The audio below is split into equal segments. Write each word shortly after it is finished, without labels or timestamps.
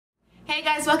Hey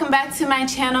guys, welcome back to my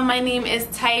channel. My name is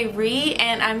Tyree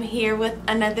and I'm here with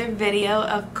another video,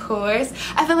 of course.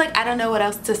 I feel like I don't know what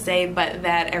else to say but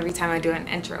that every time I do an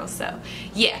intro, so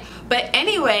yeah. But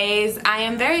anyways, I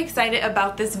am very excited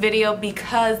about this video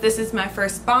because this is my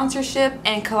first sponsorship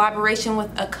and collaboration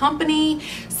with a company.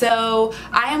 So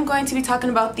I am going to be talking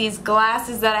about these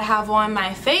glasses that I have on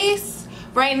my face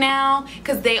right now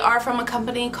because they are from a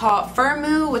company called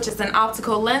Firmoo, which is an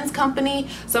optical lens company.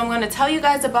 So I'm going to tell you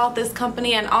guys about this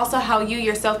company and also how you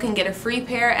yourself can get a free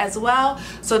pair as well.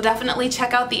 So definitely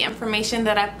check out the information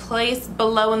that I placed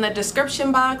below in the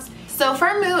description box. So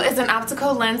Firmoo is an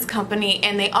optical lens company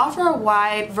and they offer a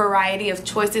wide variety of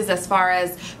choices as far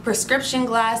as prescription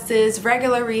glasses,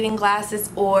 regular reading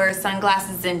glasses, or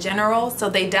sunglasses in general. So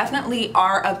they definitely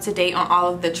are up to date on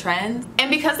all of the trends. And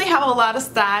because they have a lot of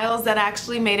styles, that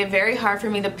actually made it very hard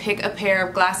for me to pick a pair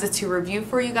of glasses to review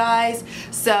for you guys.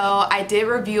 So I did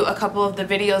review a couple of the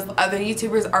videos other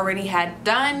YouTubers already had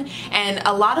done, and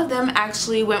a lot of them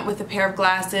actually went with a pair of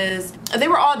glasses. They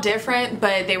were all different,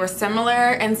 but they were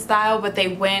similar in style, but they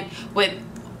went with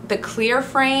the clear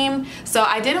frame. So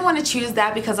I didn't want to choose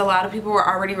that because a lot of people were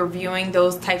already reviewing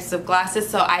those types of glasses,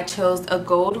 so I chose a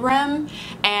gold rim,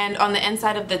 and on the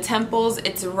inside of the temples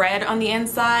it's red on the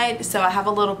inside. So I have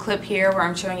a little clip here where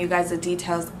I'm showing you guys the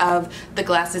details of the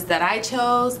glasses that I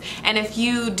chose, and if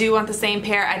you do want the same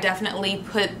pair, I definitely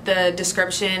put the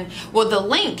description, well, the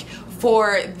link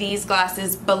for these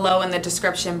glasses below in the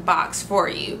description box for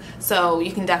you. So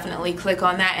you can definitely click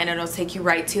on that and it'll take you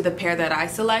right to the pair that I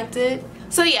selected.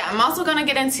 So yeah, I'm also gonna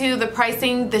get into the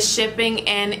pricing, the shipping,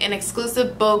 and an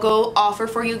exclusive BOGO offer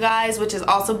for you guys, which is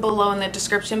also below in the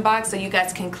description box, so you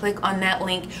guys can click on that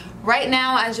link right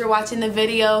now as you're watching the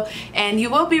video. And you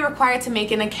will be required to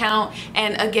make an account,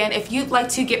 and again, if you'd like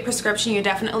to get prescription, you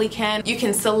definitely can. You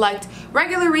can select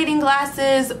regular reading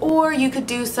glasses or you could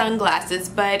do sunglasses,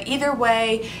 but either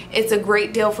way it's a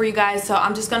great deal for you guys. So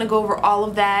I'm just gonna go over all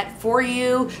of that for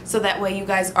you so that way you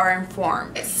guys are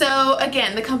informed. So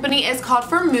again, the company is called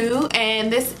Firmoo,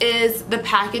 and this is the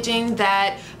packaging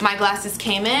that my glasses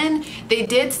came in. They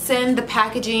did send the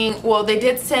packaging, well, they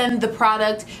did send the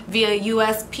product via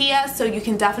USPS, so you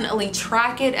can definitely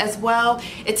track it as well.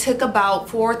 It took about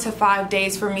 4 to 5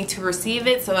 days for me to receive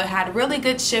it, so it had really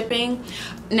good shipping.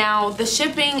 Now the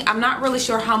shipping, I'm not really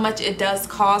sure how much it does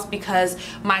cost because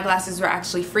my glasses were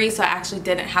actually free, so I actually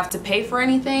didn't have to pay for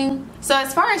anything. So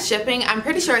as far as shipping, I'm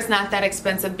pretty sure it's not that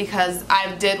expensive because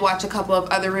I did watch a couple of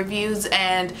other reviews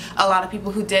and a lot of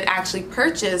people who did actually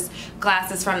purchase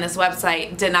glasses from this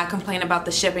website did not complain about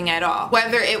the shipping at all.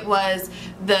 Whether it was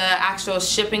the actual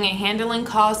shipping and handling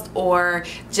cost or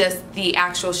just the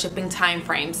actual shipping time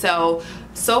frame. So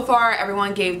far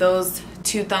everyone gave those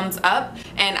 2 thumbs up,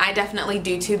 and I definitely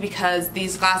do too because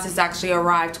these glasses actually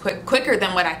arrived quicker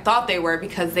than what I thought they were,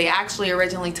 because they actually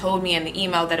originally told me in the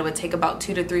email that it would take about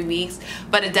 2 to 3 weeks,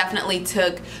 but it definitely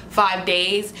took 5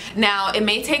 days. Now it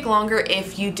may take longer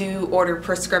if you do order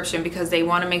prescription because they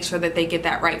want to make sure that they get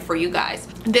that right for you guys.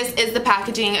 This is the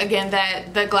packaging again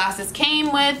that the glasses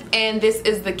came with, and this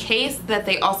is the case that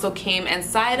they also came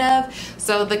inside of.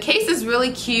 So the case is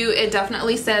really cute. It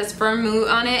definitely says Firmoo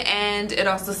on it, and it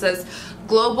also says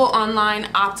global online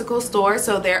optical store.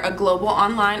 So they're a global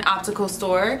online optical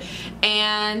store,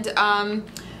 and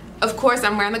of course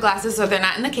I'm wearing the glasses so they're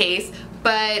not in the case,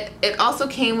 but it also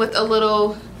came with a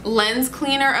little lens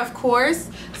cleaner, of course,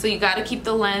 so you got to keep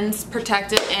the lens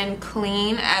protected and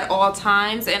clean at all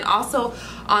times. And also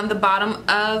on the bottom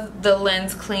of the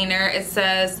lens cleaner it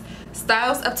says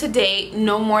styles up to date,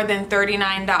 no more than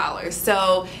 $39.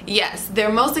 So yes,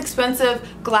 their most expensive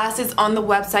glasses on the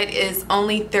website is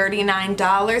only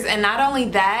 $39, and not only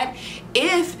that,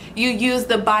 if you use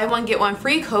the buy one get one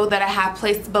free code that I have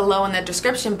placed below in the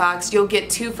description box, you'll get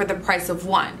 2 for the price of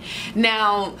 1.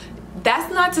 Now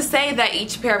that's not to say that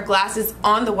each pair of glasses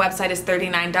on the website is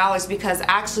 $39, because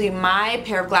actually my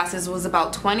pair of glasses was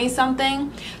about 20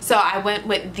 something, so I went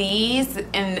with these.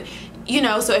 And you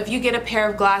know, so if you get a pair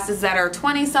of glasses that are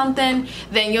 20 something,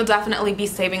 then you'll definitely be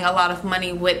saving a lot of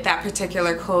money with that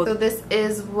particular code. So this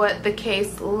is what the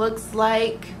case looks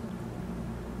like,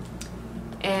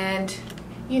 and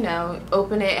you know,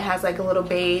 open it, it has like a little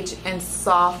beige and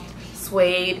soft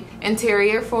suede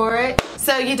interior for it.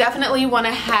 So you definitely want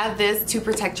to have this to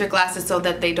protect your glasses so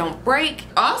that they don't break.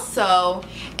 Also,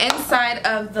 inside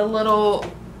of the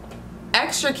little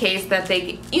extra case that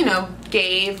they, you know,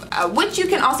 gave, which you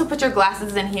can also put your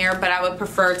glasses in here, but I would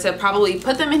prefer to probably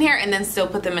put them in here and then still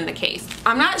put them in the case.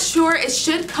 I'm not sure, it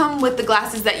should come with the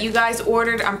glasses that you guys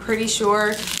ordered. I'm pretty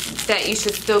sure that you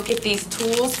should still get these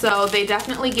tools. So they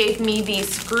definitely gave me these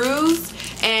screws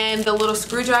and the little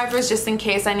screwdrivers just in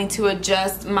case I need to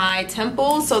adjust my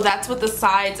temples. So that's what the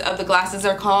sides of the glasses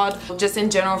are called. Just in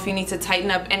general, if you need to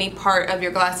tighten up any part of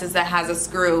your glasses that has a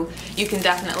screw, you can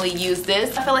definitely use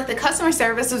this. I feel like the customer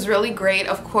service was really great.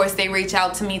 Of course, they reached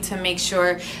out to me to make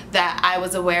sure that I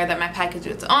was aware that my package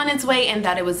was on its way and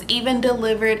that it was even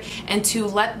delivered, and to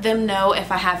let them know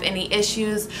if I have any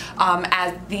issues,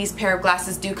 as these pair of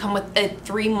glasses do come with a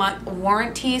 3-month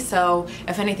warranty. So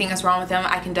if anything is wrong with them,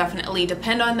 I can definitely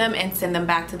depend on them and send them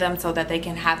back to them so that they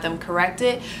can have them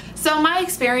corrected. So my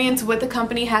experience with the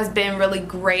company has been really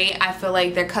great. I feel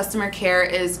like their customer care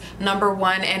is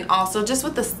 #1, and also just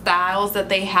with the styles that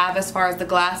they have as far as the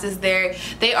glasses,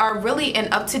 they are really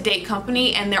an up-to-date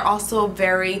company, and they're also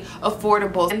very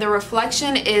affordable. And the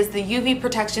reflection is the UV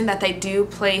protection that they do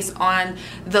place on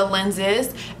the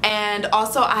lenses. And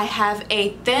also I have a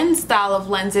thin style of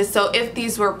lenses, so if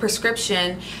these were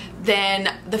prescription,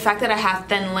 then the fact that I have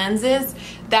thin lenses,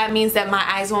 that means that my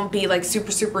eyes won't be like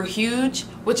super huge,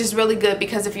 which is really good,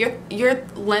 because if your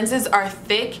lenses are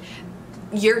thick,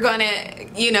 you're gonna,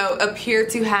 you know, appear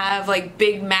to have like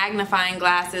big magnifying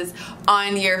glasses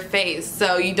on your face.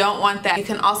 So you don't want that. You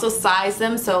can also size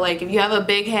them, so like if you have a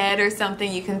big head or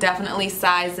something, you can definitely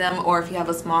size them, or if you have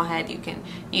a small head, you can,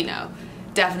 you know,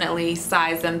 definitely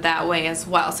size them that way as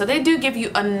well. So they do give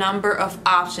you a number of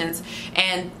options,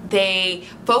 and they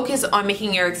focus on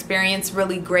making your experience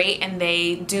really great, and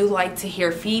they do like to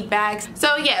hear feedback.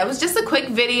 So yeah, it was just a quick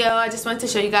video. I just wanted to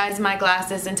show you guys my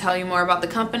glasses and tell you more about the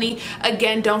company.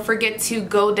 Again, don't forget to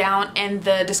go down in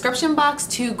the description box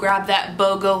to grab that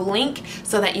BOGO link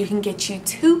so that you can get you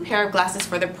 2 pair of glasses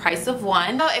for the price of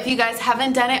 1. So if you guys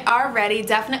haven't done it already,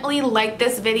 definitely like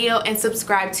this video and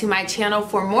subscribe to my channel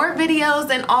for more videos.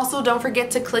 And also don't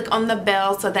forget to click on the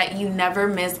bell so that you never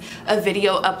miss a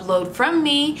video upload from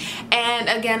me. And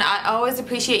again, I always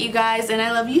appreciate you guys, and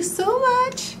I love you so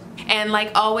much. And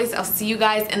like always, I'll see you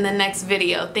guys in the next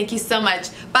video. Thank you so much.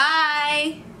 Bye.